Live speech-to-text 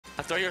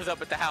throw yours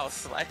up at the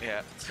house. Like,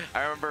 yeah.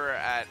 I remember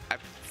I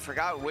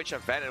forgot which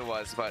event it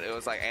was, but it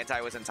was like Anti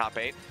was in top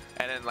 8,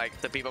 and then like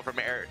the people from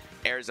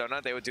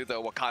Arizona, they would do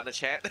the Wakanda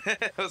chant.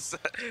 It was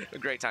a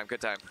great time,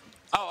 good time.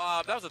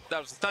 Oh, that was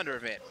a Thunder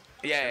event.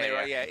 Yeah, and they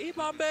were yeah.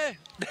 Ibambe.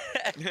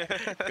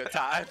 Good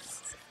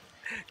times.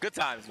 Good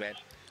times, man.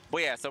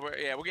 But yeah, so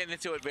we're getting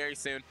into it very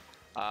soon.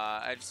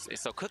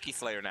 So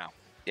Cookieslayer now.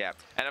 Yeah,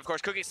 and of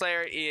course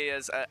Cookieslayer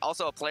is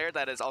also a player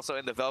that is also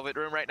in the Velvet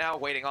Room right now,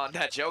 waiting on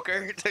that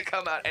Joker to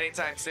come out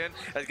anytime soon.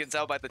 As you can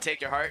tell by the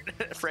 "Take Your Heart"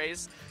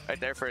 phrase right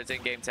there for his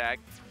in-game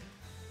tag.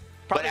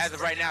 Probably as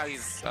of right now,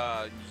 he's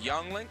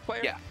Young Link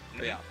player. Yeah,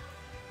 yeah.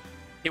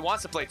 He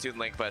wants to play Toon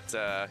Link, but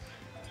the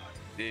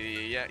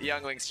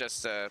Young Link's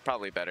just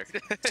probably better.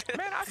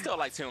 Man, I still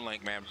like Toon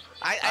Link, man.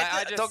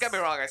 I just, don't get me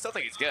wrong, I still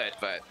think he's good,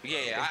 but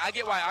yeah, I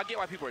get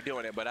why people are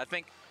doing it, but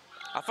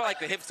I feel like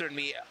the hipster in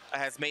me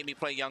has made me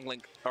play Young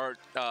Link or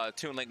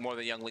Toon Link more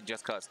than Young Link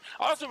just cause.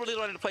 I also really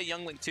wanted to play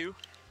Young Link too,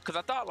 because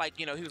I thought like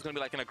he was gonna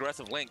be like an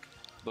aggressive Link,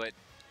 but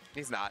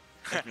he's not.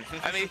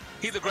 I mean,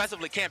 he's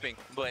aggressively camping,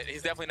 but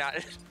he's definitely not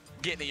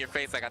getting in your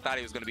face like I thought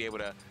he was gonna be able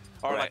to,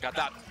 or like I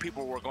thought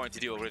people were going to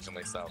do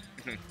originally. So.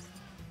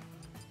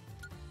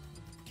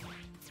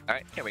 All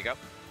right, here we go.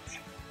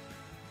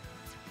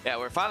 Yeah,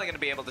 we're finally gonna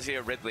be able to see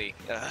a Ridley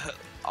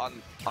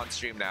on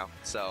stream now,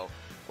 so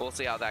we'll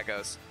see how that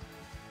goes.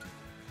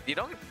 You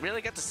don't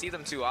really get to see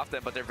them too often,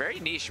 but they're very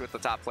niche with the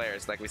top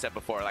players, like we said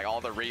before, like all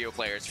the Ryu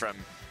players from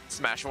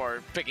Smash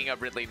 4 picking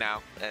up Ridley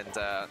now,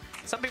 and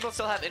some people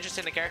still have interest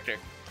in the character.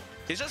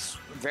 He's just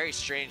very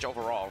strange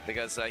overall,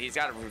 because he's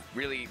got a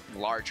really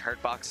large hurt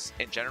box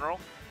in general,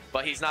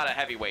 but he's not a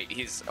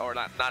heavyweight, or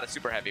not a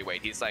super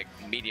heavyweight, he's like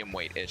medium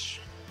weight-ish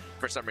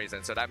for some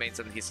reason, so that means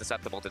that he's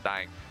susceptible to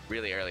dying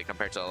really early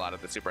compared to a lot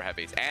of the super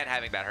heavies, and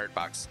having that hurt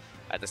box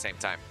at the same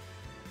time.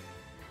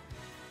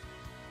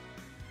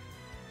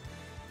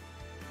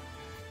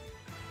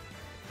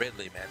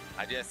 Ridley, man.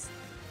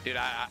 Dude,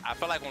 I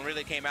felt like when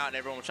Ridley came out and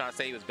everyone was trying to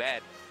say he was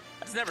bad,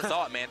 I just never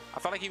saw it, man. I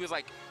felt like he was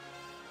like,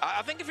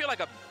 I think if you're like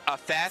a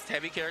fast,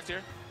 heavy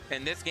character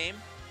in this game,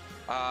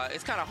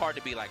 it's kind of hard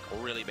to be like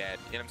really bad.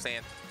 You know what I'm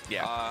saying?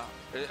 Yeah.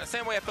 The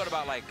same way I felt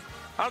about like,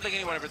 I don't think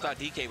anyone ever thought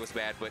DK was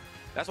bad, but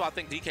that's why I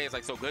think DK is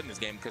like so good in this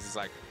game, because it's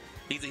like,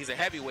 he's a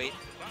heavyweight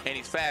and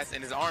he's fast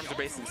and his arms are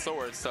basically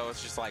swords, so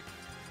it's just like,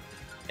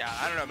 yeah,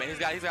 I don't know, man. He's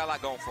got a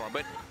lot going for him.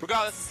 But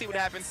regardless, let's see what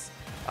happens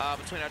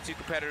between our two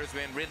competitors,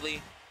 man.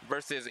 Ridley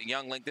versus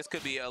Young Link. This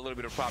could be a little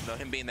bit of a problem, though.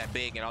 Him being that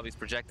big and all these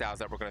projectiles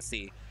that we're going to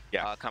see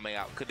coming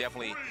out could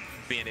definitely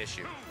be an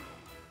issue.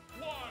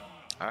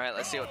 All right,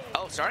 let's see what...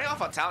 Oh, starting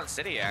off on Talon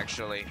City,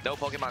 actually. No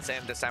Pokemon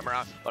Sand this time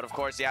around. But, of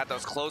course, yeah,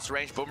 those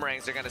close-range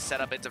boomerangs are going to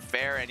set up into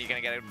fair, and you're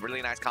going to get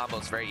really nice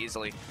combos very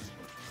easily.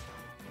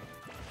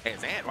 Hey,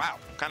 Zan, wow.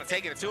 Kind of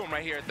taking it to him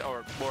right here,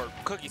 or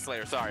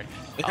Cookieslayer, sorry.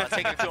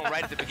 Taking it to him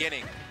right at the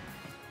beginning.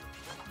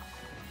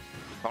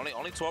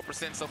 Only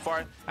 12% so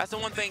far. That's the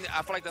one thing,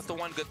 I feel like that's the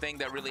one good thing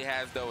that really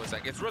has, though, is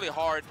like it's really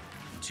hard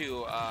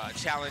to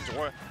challenge,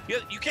 or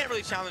you can't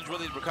really challenge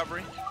Ridley's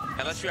recovery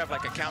unless you have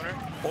like a counter,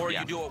 or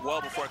you do it well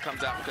before it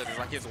comes out, because it's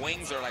like his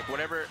wings, or like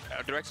whatever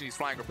direction he's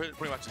flying are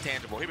pretty much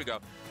intangible. Here we go.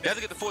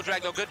 Doesn't get the full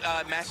drag, though. Good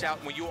mash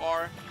out. When you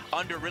are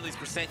under Ridley's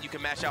percent, you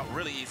can mash out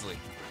really easily.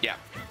 Yeah.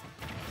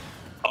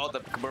 Oh, the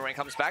boomerang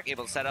comes back,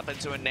 able to set up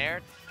into a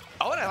nair.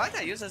 Oh, and I like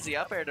that. Uses the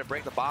up air to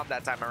break the bomb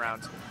that time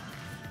around.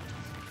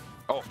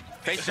 Oh,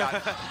 face shot.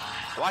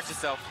 Watch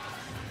yourself.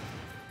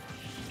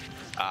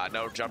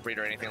 No jump read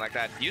or anything like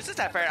that. Uses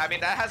that fair. I mean,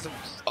 that has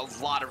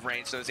a lot of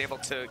range, so he's able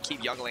to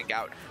keep Young Link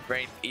out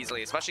very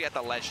easily, especially at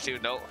the ledge, too.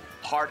 No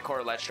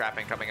hardcore ledge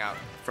trapping coming out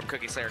from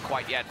Cookieslayer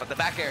quite yet, but the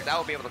back air, that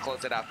will be able to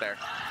close it out there.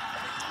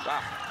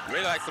 Wow.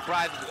 Really like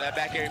surprised that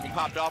back air even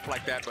popped off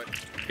like that, but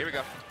here we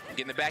go.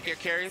 Getting the back air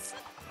carries.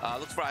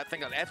 Looks for, I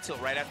think, an F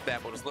tilt right after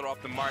that, but it's a little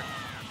off the mark.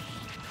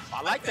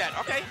 I like that.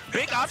 Okay.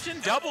 Big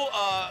option. Double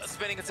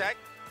spinning attack.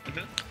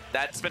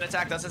 That spin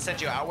attack doesn't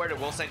send you outward, it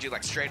will send you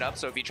like straight up,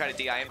 so if you try to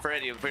DI in for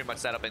it, you'll pretty much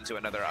set up into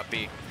another up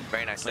B.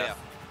 Very nice stuff.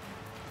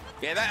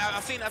 Yeah, that,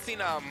 I've seen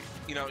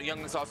you know, Young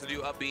Link's also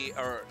do up B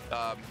or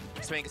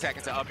spinning attack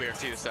into up air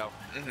too, so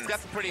he's got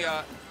some pretty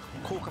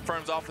cool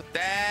confirms off with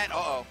that.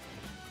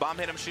 Bomb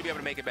hit him, should be able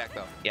to make it back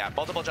though. Yeah,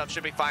 multiple jumps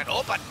should be fine.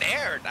 Oh, but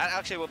nair! That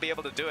actually will be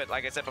able to do it.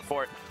 Like I said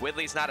before,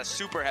 Ridley's not a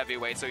super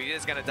heavyweight, so he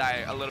is going to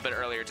die a little bit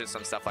earlier to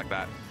some stuff like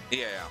that.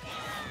 Yeah,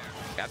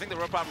 I think the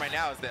real problem right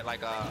now is that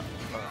like a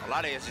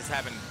lot of it is just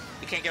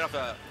he can't get off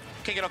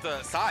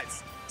the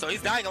sides. So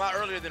he's dying a lot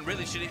earlier than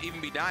Ridley should even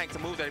be dying to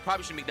move that he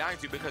probably shouldn't be dying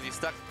to, because he's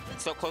stuck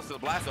so close to the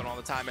blast zone all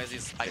the time, as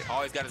he's like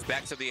always got his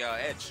back to the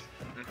edge.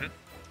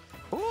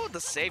 Ooh, the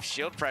safe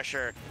shield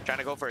pressure. Trying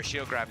to go for a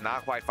shield grab,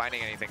 not quite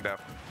finding anything though.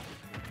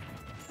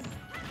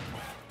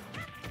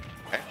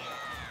 Okay.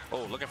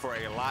 Oh, looking for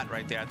a lot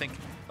right there. I think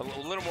a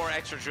little more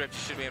extra drift, you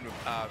should be able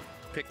to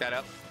pick that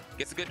up.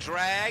 Gets a good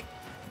drag.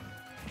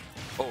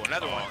 Oh,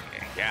 another one.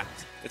 Yeah.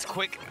 It's a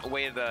quick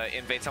way to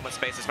invade someone's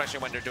space,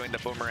 especially when they're doing the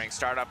boomerang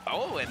startup.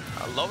 Oh, and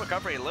a low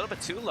recovery, a little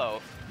bit too low.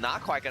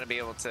 Not quite going to be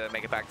able to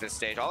make it back to this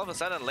stage. All of a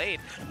sudden, Lade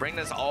bring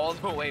this all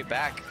the way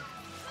back.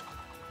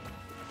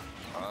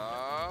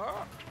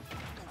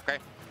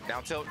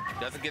 Down tilt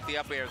doesn't get the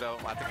up air though.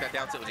 I think that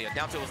down tilt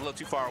was a little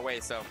too far away.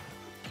 So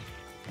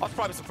that's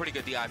probably some pretty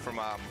good DI from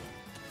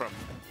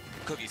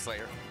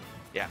Cookieslayer.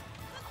 Yeah.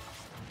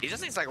 He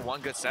just needs like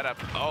one good setup.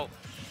 Oh.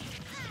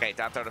 Okay,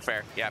 down throw to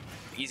fair. Yeah.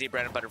 Easy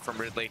bread and butter from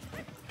Ridley.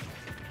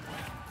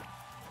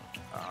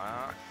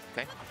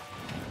 Okay.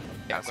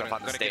 Yeah, I'm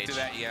gonna get through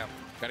that. Yeah,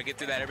 gonna get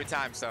through that every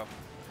time. So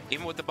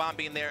even with the bomb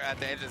being there at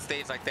the edge of the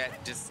stage like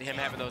that, just him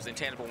having those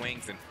intangible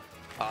wings and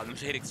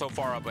hitting so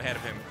far up ahead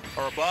of him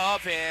or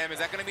above him, is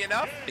that gonna be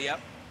enough? Yep.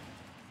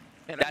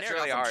 And that's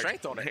really hard.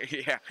 Strength on it.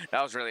 Yeah,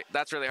 that's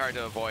really hard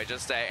to avoid.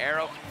 Just an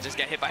arrow, just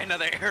get hit by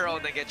another arrow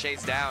and then get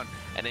chased down,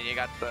 and then you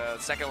got the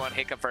second one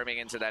hit confirming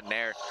into that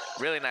nair.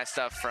 Really nice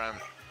stuff from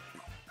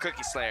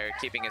Cookieslayer,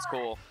 keeping his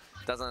cool.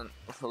 Doesn't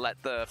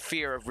let the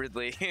fear of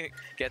Ridley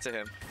get to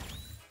him.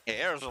 Yeah,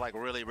 arrows are like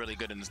really, really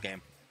good in this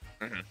game.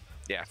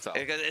 Yeah, so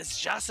it's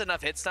just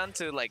enough hit stun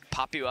to like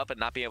pop you up and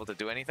not be able to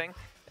do anything.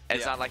 And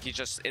it's not like you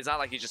just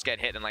get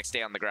hit and like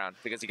stay on the ground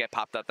because you get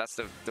popped up. That's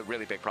the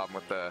really big problem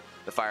with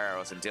the fire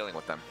arrows and dealing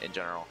with them in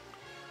general.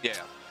 Yeah.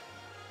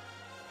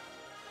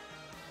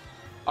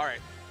 All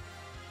right.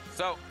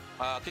 So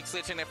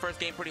Cookieslayer in their first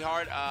game pretty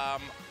hard.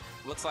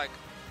 Looks like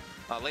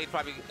Lade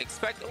probably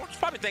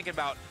thinking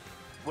about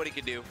what he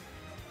could do.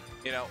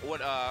 You know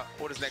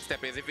what his next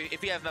step is.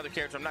 If he has another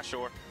character, I'm not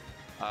sure.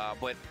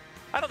 But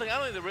I don't think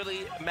the really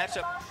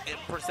matchup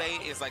per se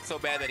is like so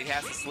bad that he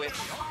has to switch.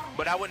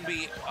 But I wouldn't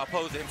be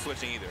opposed to him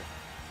switching either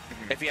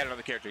if he had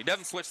another character. He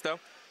doesn't switch though.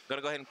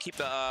 Gonna go ahead and keep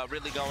the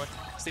Ridley going.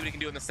 See what he can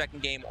do in the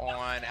second game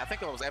on, I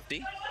think it was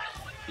FD.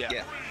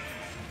 Yeah.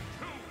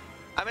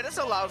 I mean, this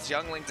allows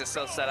Youngling to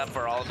still set up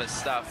for all of his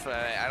stuff.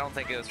 I don't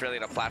think it was really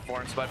the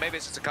platforms, but maybe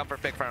it's just a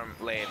comfort pick from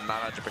Lade. I'm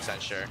not 100%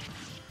 sure.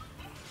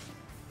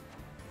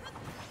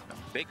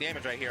 Big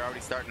damage right here already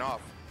starting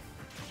off.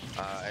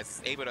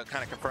 It's able to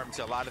kind of confirm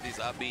to a lot of these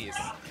up Bs,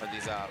 or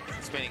these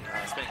spinning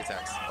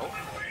attacks. Oh.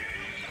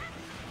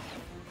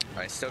 All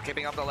right, still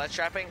keeping up the ledge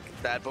trapping.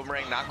 That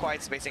boomerang not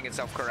quite spacing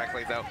itself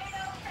correctly though.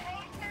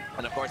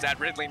 And of course that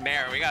Ridley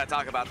nair, we gotta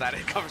talk about that.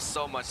 It covers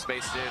so much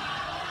space, dude.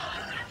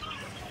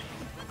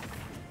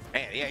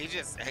 Man, yeah,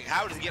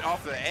 how does he get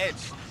off the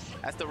edge?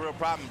 That's the real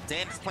problem.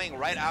 Dan is playing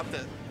right out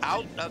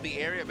of the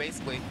area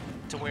basically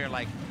to where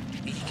like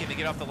he can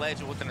get off the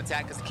ledge with an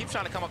attack because he keeps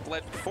trying to come up the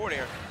ledge before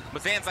there.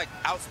 But Zan's like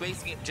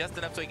outspacing it just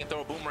enough so he can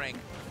throw a boomerang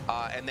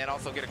and then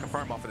also get a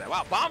confirm off of that.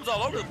 Wow, bombs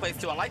all over the place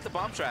too. I like the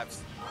bomb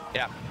traps.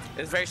 Yeah,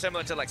 it's very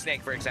similar to like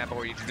Snake, for example,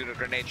 where you can do the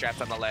grenade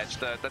traps on the ledge.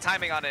 The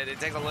timing on it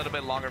takes a little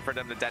bit longer for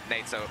them to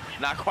detonate, so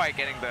not quite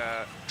getting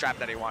the trap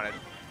that he wanted.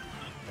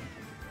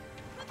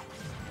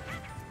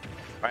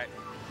 All right.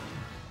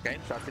 Okay,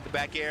 try to hit the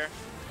back air.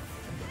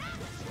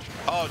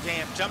 Oh,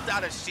 damn. Jumped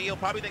out of shield.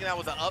 Probably thinking that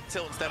was an up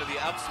tilt instead of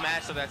the up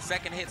smash. So that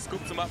second hit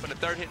scoops him up and the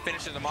third hit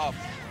finishes him off.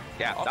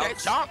 Yeah. Okay,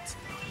 chomped.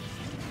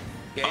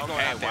 Yeah, he's going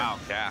out there. Wow.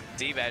 Yeah.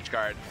 Deep edge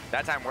guard.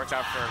 That time works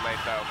out for Lade,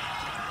 though.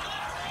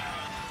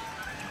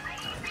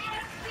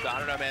 So, I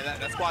don't know, man.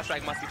 That squash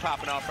strike must be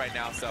popping off right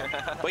now. So,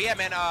 but yeah,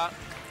 man.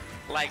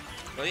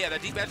 The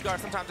deep edge guard,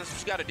 sometimes that's what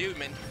you got to do,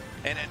 man.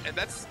 And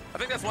that's, I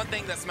think that's one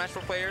thing that Smash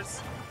 4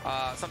 players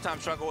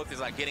sometimes struggle with is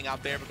like getting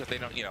out there because they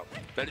don't,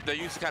 they're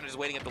used to kind of just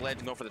waiting at the ledge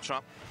and go for the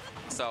trump.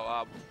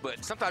 So,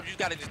 but sometimes you just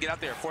got to just get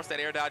out there, force that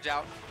air dodge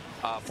out,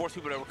 force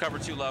people to recover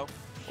too low,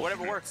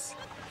 whatever works.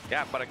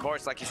 Yeah, but of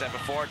course, like you said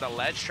before, the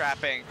ledge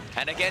trapping,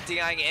 and again,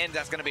 DIing in,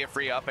 that's going to be a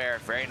free up air.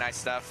 Very nice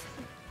stuff.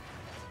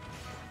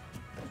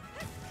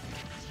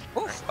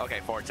 Oof.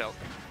 Okay, forward tilt.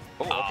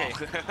 Ooh, okay.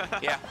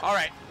 Yeah, all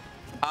right.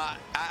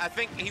 I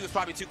think he was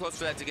probably too close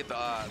for that to get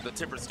the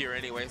temper skewer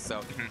anyway,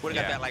 so would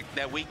have got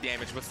that weak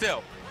damage, but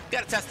still,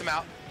 got to test him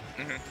out.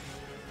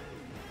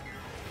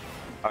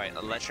 All right,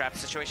 the ledge trap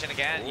situation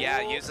again. Ooh,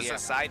 yeah, use this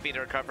as a side B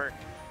to recover.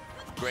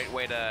 Great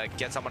way to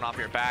get someone off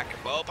your back.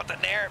 Oh, but the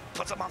nair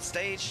puts him off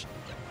stage.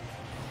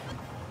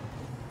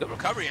 The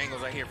recovery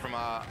angles right here from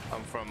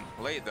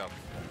Lade though.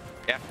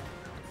 Yeah.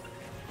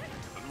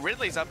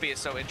 Ridley's up B is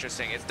so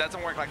interesting. It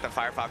doesn't work like the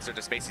Firefox or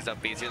the Spacey's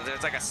up B.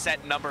 There's like a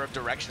set number of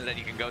directions that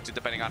you can go to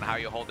depending on how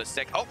you hold the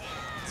stick. Oh,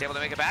 he's able to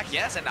make it back.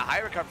 Yes, and a high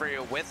recovery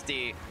with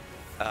the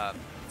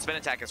spin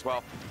attack as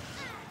well.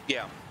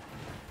 Yeah.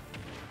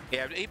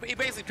 Yeah, he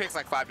basically picks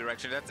like 5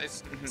 directions.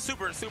 It's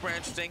super, super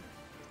interesting.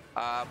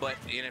 But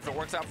if it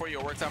works out for you,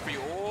 it works out for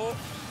you.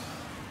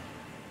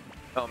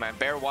 Oh man,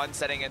 Bear 1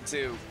 setting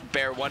into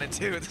Bear 1 and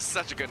 2. This is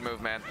such a good move,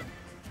 man.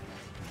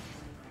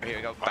 Here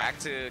we go, back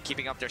to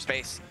keeping up their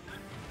space.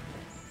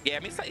 Yeah, I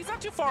mean, he's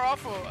not too far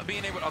off of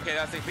being able. Okay,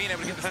 that's it. Being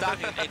able to get the stock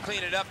and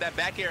clean it up. That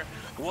back air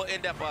will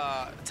end up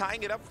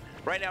tying it up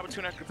right now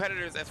between our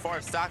competitors as far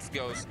as stocks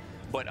goes.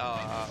 But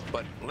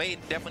Lade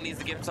definitely needs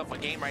to get himself a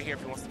game right here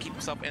if he wants to keep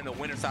himself in the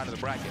winner side of the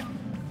bracket.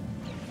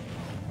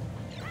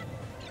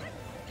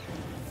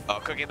 Oh,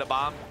 cooking the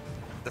bomb.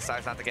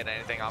 Decides not to get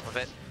anything off of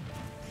it.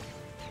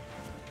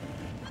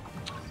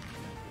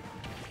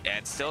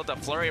 And still the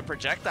flurry of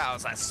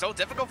projectiles. It's so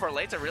difficult for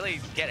Lade to really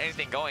get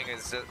anything going.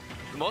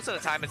 Most of the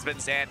time it's been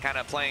Zan kind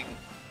of playing,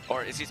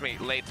 or excuse me,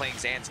 Lade playing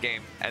Zan's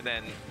game, and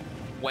then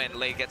when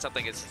Lade gets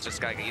something, it's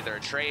just like either a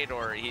trade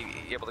or he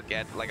able to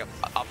get like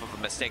off of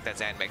a mistake that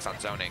Zan makes on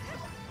zoning.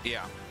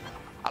 Yeah.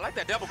 I like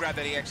that double grab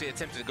that he actually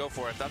attempted to go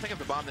for it. I think if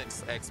the bomb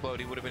didn't explode,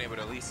 he would have been able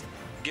to at least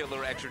get a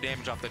little extra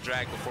damage off the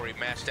drag before he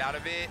mashed out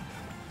of it.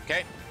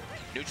 Okay.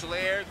 Neutral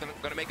air,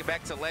 gonna make it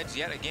back to ledge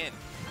yet again.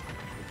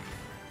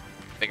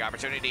 Big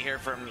opportunity here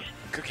from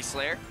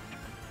Cookieslayer.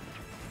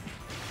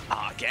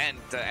 Again,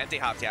 the empty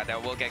hops, yeah,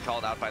 that will get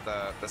called out by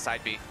the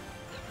side B.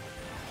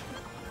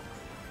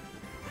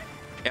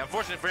 Yeah,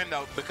 unfortunate for him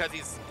though, because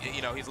he's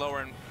he's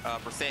lower in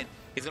percent,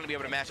 he's gonna be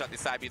able to mash out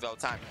these side Bs all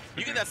the time.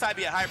 You get that side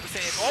B at higher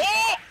percentage.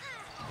 Oh!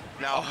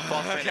 No,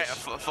 false finish.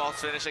 Okay,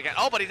 false finish again.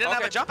 Oh, but he didn't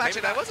have a jump.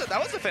 Actually, that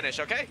was the finish.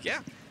 Okay, yeah.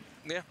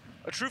 Yeah,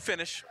 a true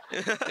finish.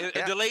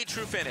 A delayed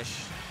true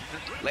finish.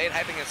 Lade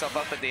hyping himself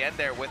up at the end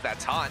there with that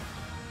taunt.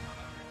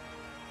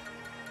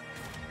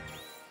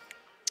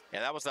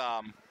 Yeah, that was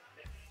I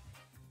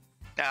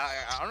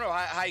don't know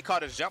how he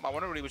caught his jump. I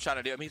wonder what he was trying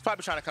to do. I mean, he's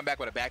probably trying to come back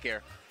with a back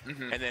air,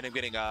 and then him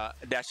getting a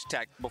dash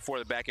attack before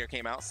the back air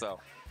came out. So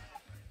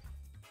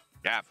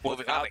yeah,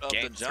 moving on to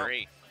game jump.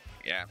 3.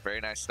 Yeah,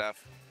 very nice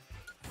stuff.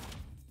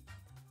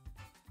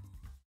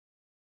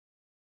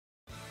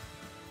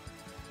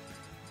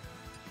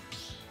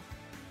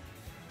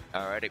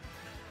 Alrighty.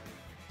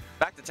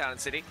 Back to Town and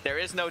City. There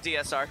is no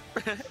DSR,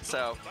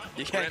 so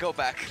you can't go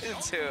back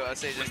to a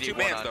stage of two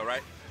bans though,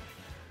 right?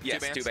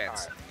 Yes, two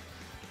bans.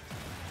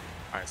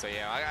 All right, so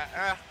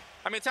yeah,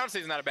 I mean, Town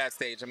City is not a bad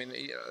stage. I mean,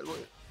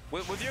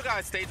 with your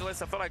guys' stage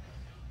list, I feel like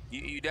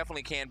you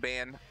definitely can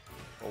ban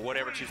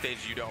whatever 2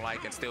 stages you don't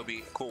like and still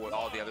be cool with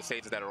all the other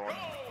stages that are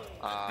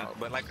on.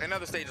 But like in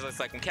other stages,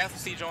 it's like when Castle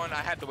Siege on, I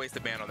had to waste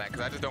a ban on that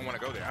because I just don't want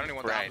to go there. I don't even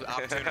want the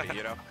opportunity,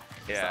 you know?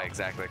 Yeah, so.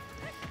 Exactly.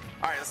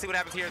 All right, let's see what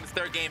happens here in this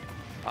 3rd game.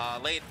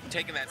 Lade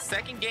taking that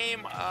 2nd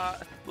game, a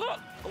little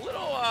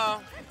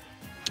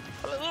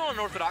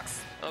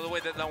unorthodox the way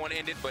that one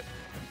ended, but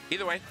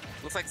either way,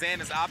 looks like Zan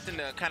is opting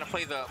to kind of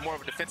play the more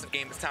of a defensive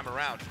game this time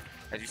around.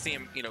 As you see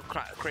him,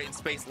 creating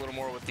space a little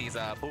more with these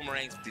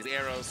boomerangs, with these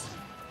arrows.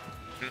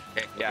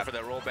 Okay, yeah, for the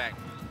rollback.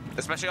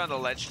 Especially on the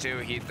ledge too,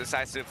 he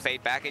decides to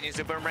fade back and use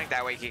the boomerang.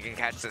 That way he can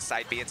catch the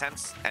side B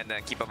attempts and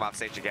then keep him off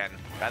stage again,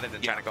 rather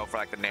than trying to go for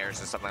like the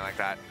nairs or something like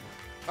that.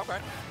 Okay.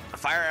 The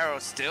fire arrow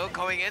still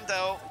going in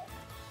though.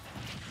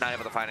 Not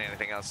able to find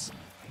anything else.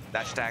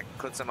 Dash attack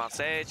clips him off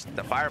stage.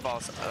 The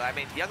fireballs, I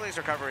mean, Youngling's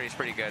recovery is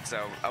pretty good,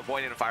 so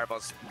avoiding the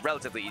fireballs is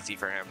relatively easy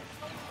for him.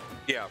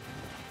 Yeah.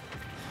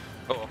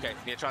 Oh, okay.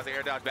 He tries to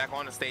air dodge back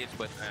on the stage,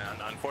 but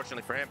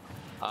unfortunately for him,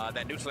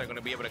 that neutral are going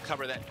to be able to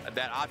cover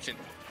that option.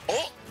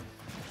 Oh!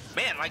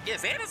 Man, like, yeah,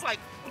 Zan is like,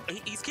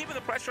 he's keeping the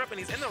pressure up and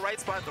he's in the right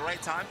spot at the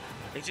right time.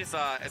 It's just,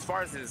 as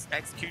far as his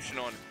execution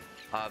on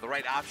the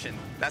right option,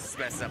 that's his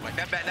best up. Like,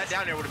 that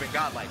down there would have been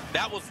godlike.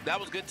 That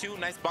was good too.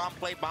 Nice bomb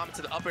play, bomb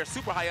to the up air,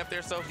 super high up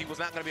there, so he was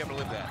not going to be able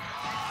to live that.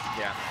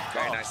 Yeah,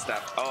 very nice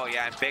stuff. Oh,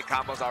 yeah, and big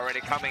combos already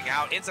coming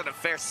out. Instant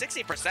affair,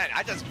 60%.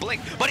 I just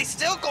blinked, but he's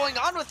still going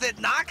on with it.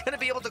 Not going to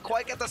be able to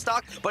quite get the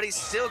stock, but he's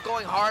still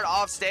going hard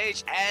off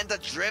stage, and the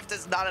drift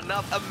is not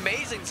enough.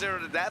 Amazing 0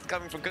 to death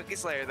coming from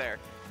Cookieslayer there.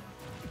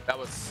 That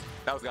was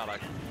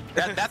godlike.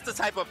 That's the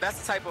type of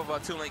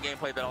 2-lane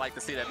gameplay that I like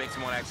to see. That makes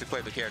me want to actually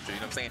play the character. You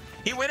know what I'm saying?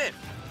 He went in.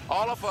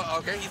 All of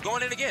okay, he's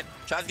going in again.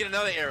 Tries to get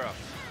another arrow.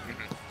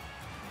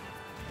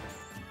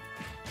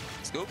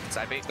 Scoop.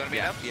 Side B. It's gonna be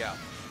enough. Yeah.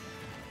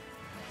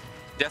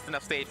 Just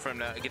enough stage for him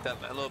to get that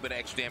a little bit of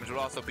extra damage, but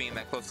also being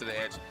that close to the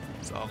edge.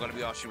 It's all gonna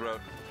be all she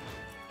wrote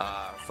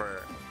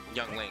for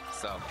Young Link.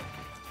 So,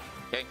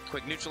 okay,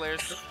 quick neutral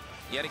airs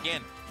yet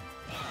again.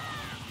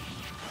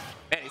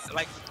 And he's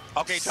like,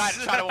 okay, try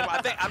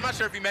to. I'm not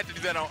sure if he meant to do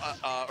that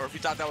or if he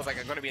thought that was like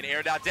going to be an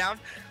air dot down.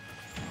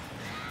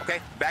 Okay,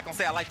 back on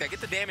say I like that.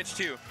 Get the damage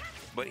too.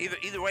 But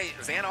either way,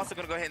 Zan also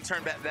going to go ahead and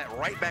turn that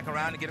right back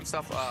around and get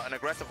himself an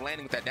aggressive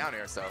landing with that down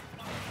air. So.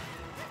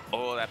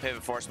 Oh, that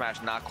pivot forward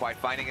smash not quite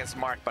finding its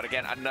mark. But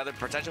again, another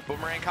potential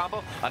boomerang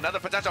combo, another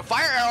potential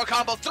fire arrow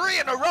combo.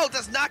 3 in a row,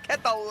 does not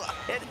get the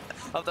hit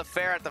of the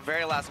fair at the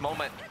very last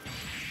moment.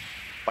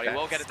 But he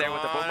will get it there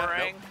with the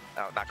boomerang.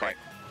 Nope. Oh, not quite.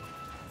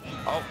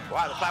 Oh,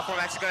 wow, the platform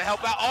actually going to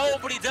help out. Oh,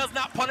 but he does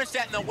not punish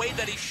that in the way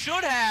that he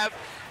should have.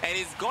 And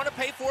he's going to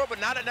pay for it, but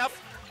not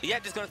enough. Yeah,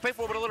 just going to pay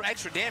for it with a little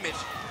extra damage.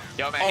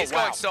 Yo, man, he's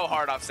going so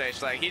hard off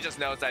stage. Like, he just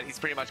knows that he's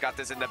pretty much got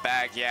this in the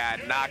bag. Yeah,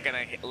 not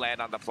going to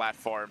land on the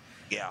platform.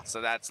 Yeah. So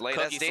that's late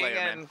SD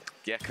and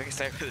yeah,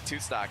 Cookieslayer for the 2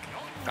 stock.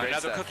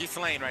 Another Cookie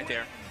Slain right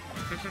there.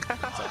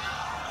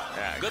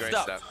 Yeah, good great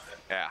stuff.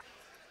 Yeah.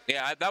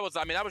 Yeah, that was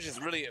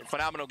just really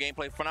phenomenal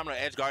gameplay, phenomenal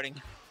edge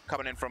guarding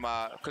coming in from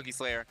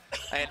Cookieslayer.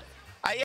 And